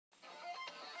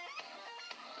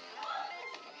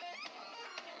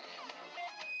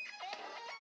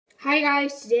Hi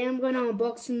guys, today I'm gonna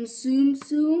unbox some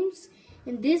Tsums,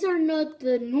 and these are not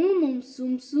the normal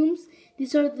Tsums.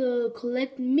 These are the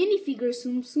collect minifigure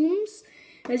Tsums.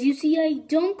 As you see, I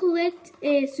don't collect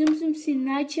Tsums in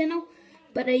my channel,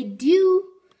 but I did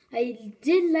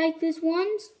like these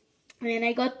ones, and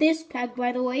I got this pack,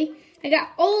 by the way. I got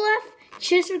Olaf,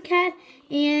 Cheshire Cat,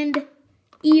 and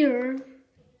Eeyore.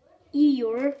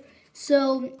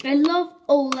 So I love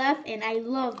Olaf and I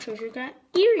love Cheshire Cat.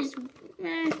 Eeyore is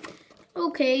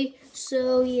okay.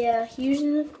 So yeah, here's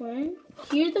the front.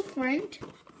 Here's the front,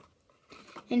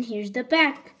 and here's the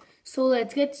back. So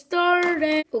let's get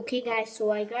started. Okay, guys.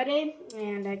 So I got it,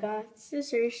 and I got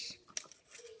scissors.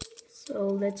 So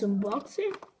let's unbox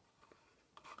it.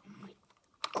 Oh my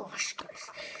gosh, guys!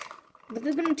 But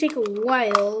it's gonna take a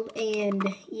while,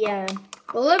 and yeah,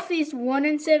 Olaf is 1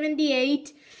 in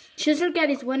 78. Cheshire Cat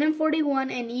is 1 in 41,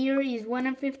 and Eeyore is 1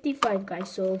 in 55, guys.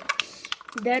 So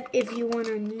that if you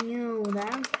wanna know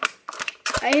that.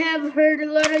 I have heard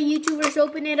a lot of YouTubers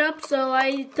open it up, so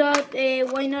I thought,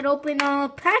 why not open a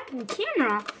pack and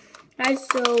camera, guys?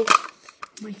 So, oh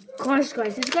my gosh,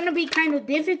 guys, it's gonna be kind of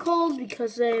difficult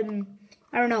because I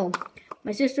don't know,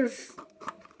 my sisters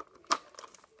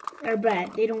are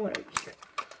bad; they don't work.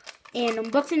 And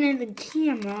unboxing in the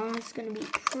camera is gonna be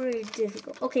pretty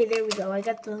difficult. Okay, there we go. I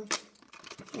got the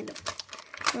handle.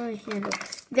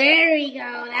 There we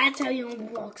go. That's how you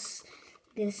unbox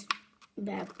this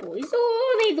bad boy.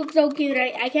 Oh, they look so cute.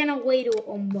 I cannot wait to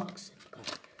unbox them.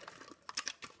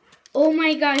 Oh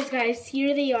my gosh, guys.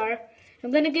 Here they are.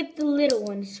 I'm gonna get the little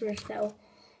ones first, though.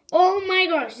 Oh my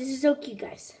gosh. This is so cute,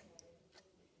 guys.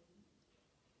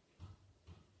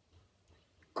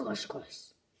 Gosh,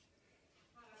 guys.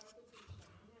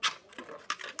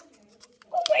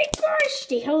 Oh my gosh.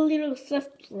 They have a little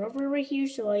soft rubber right here,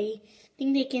 so I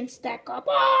think they can stack up.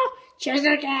 Oh,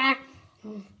 Cheshire Cat.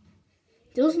 Oh.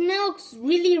 Those smells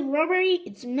really rubbery.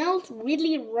 It smells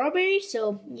really rubbery,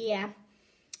 so yeah.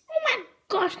 Oh my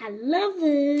gosh, I love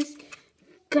this.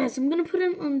 Guys, I'm gonna put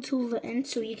them until the end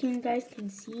so you guys can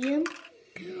see them.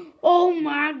 Oh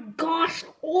my gosh,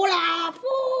 Olaf!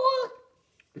 Oh,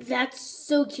 that's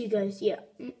so cute, guys. Yeah,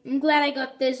 I'm glad I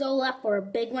got this Olaf for a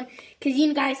big one, because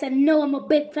you guys know I'm a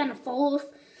big fan of Olaf.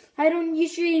 I don't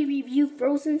usually review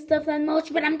Frozen stuff that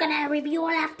much, but I'm gonna review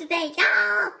Olaf today.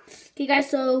 Yeah! Okay, guys,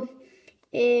 so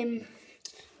they're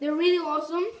really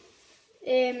awesome.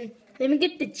 Let me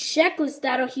get the checklist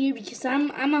out of here because I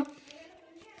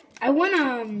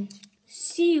wanna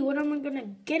see what am I gonna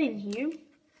get in here.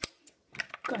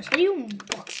 Gosh, how do you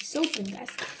unbox this open, guys?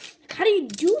 Like, how do you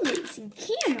do this in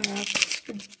camera?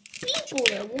 The people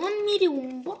that want me to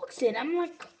unbox it, I'm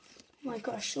like, oh my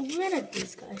gosh, so bad at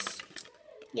this, guys.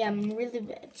 Yeah, I'm really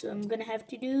bad, so I'm gonna have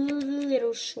to do a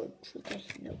little short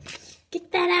trick. No.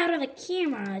 Get that out of the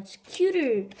camera. It's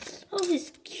cuter. Oh,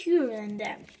 it's cuter than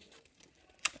that.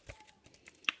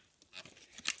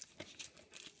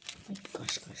 Oh my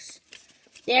gosh, guys.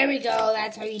 There we go.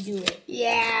 That's how you do it.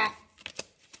 Yeah.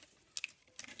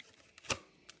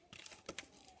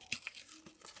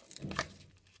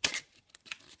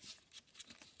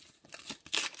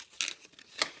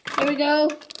 There we go.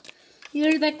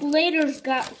 Here's the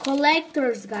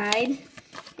collector's guide.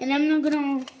 And I'm not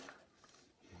gonna...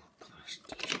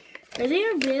 Are they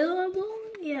available?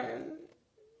 Yeah.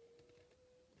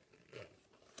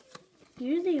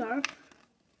 Here they are.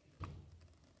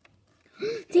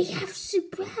 They have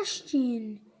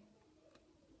Sebastian.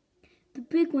 The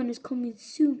big one is coming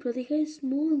soon, but they got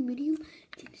small and medium.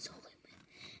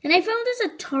 And I found this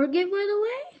at Target, by the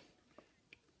way.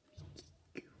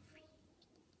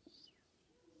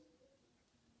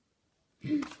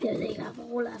 There they have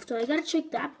Olaf. So I gotta check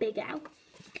that big out.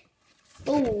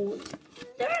 Oh,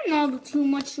 they're not too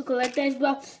much to collect, guys,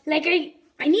 but like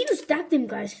I need to stack them,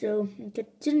 guys, so I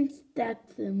didn't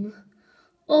stack them.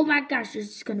 Oh my gosh,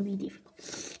 this is gonna be difficult.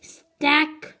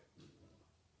 Stack.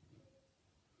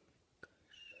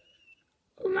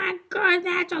 Oh my god,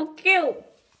 that's so cute.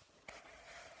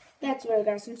 That's right,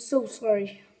 guys, I'm so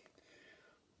sorry.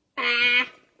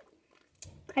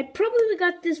 I probably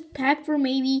got this pack for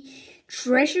maybe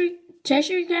Cheshire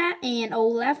Cat and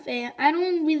Olaf. And I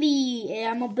don't really,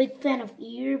 I'm a big fan of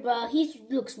Eeyore, but he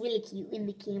looks really cute in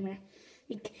the camera.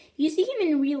 Like, you see him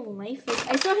in real life. Like,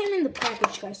 I saw him in the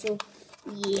package, guys. So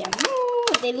yeah,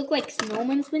 they look like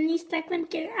snowmen when you stack them.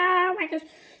 Oh my gosh.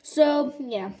 So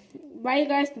yeah, bye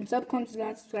guys. Thumbs up, comment,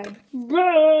 subscribe.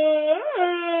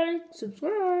 Bye.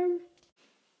 Subscribe.